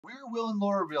We're Will and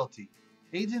Laura Realty,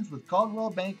 agents with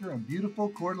Caldwell Banker in beautiful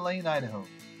Coeur d'Alene, Idaho.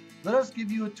 Let us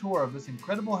give you a tour of this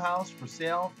incredible house for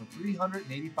sale for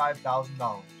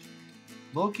 $385,000.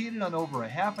 Located on over a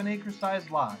half an acre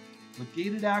sized lot with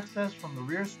gated access from the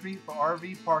rear street for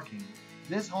RV parking,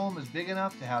 this home is big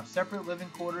enough to have separate living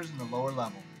quarters in the lower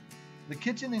level. The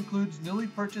kitchen includes newly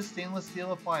purchased stainless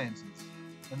steel appliances,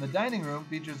 and the dining room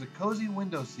features a cozy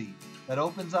window seat that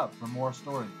opens up for more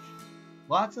storage.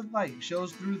 Lots of light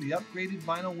shows through the upgraded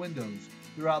vinyl windows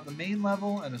throughout the main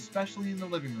level and especially in the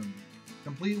living room,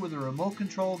 complete with a remote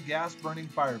control gas burning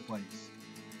fireplace,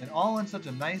 and all in such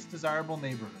a nice, desirable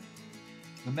neighborhood.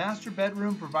 The master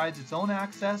bedroom provides its own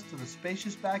access to the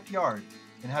spacious backyard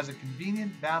and has a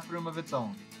convenient bathroom of its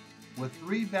own. With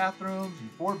 3 bathrooms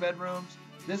and 4 bedrooms,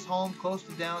 this home close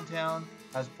to downtown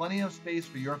has plenty of space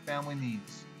for your family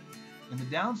needs. In the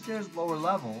downstairs lower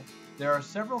level, there are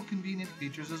several convenient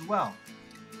features as well.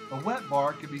 A wet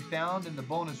bar can be found in the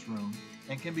bonus room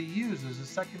and can be used as a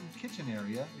second kitchen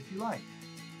area if you like.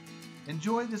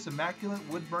 Enjoy this immaculate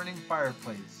wood-burning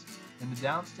fireplace in the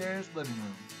downstairs living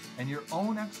room and your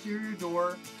own exterior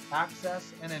door,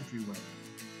 access, and entryway.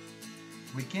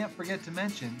 We can't forget to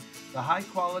mention the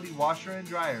high-quality washer and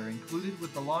dryer included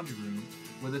with the laundry room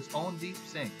with its own deep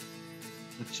sink.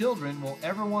 The children won't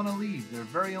ever want to leave their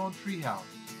very own treehouse,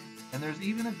 and there's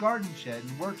even a garden shed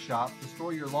and workshop to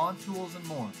store your lawn tools and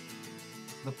more.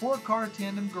 The 4-car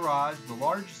tandem garage, the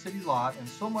large city lot, and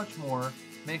so much more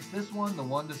makes this one the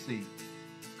one to see.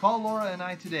 Call Laura and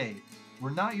I today. We're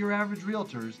not your average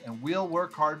realtors, and we'll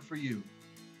work hard for you.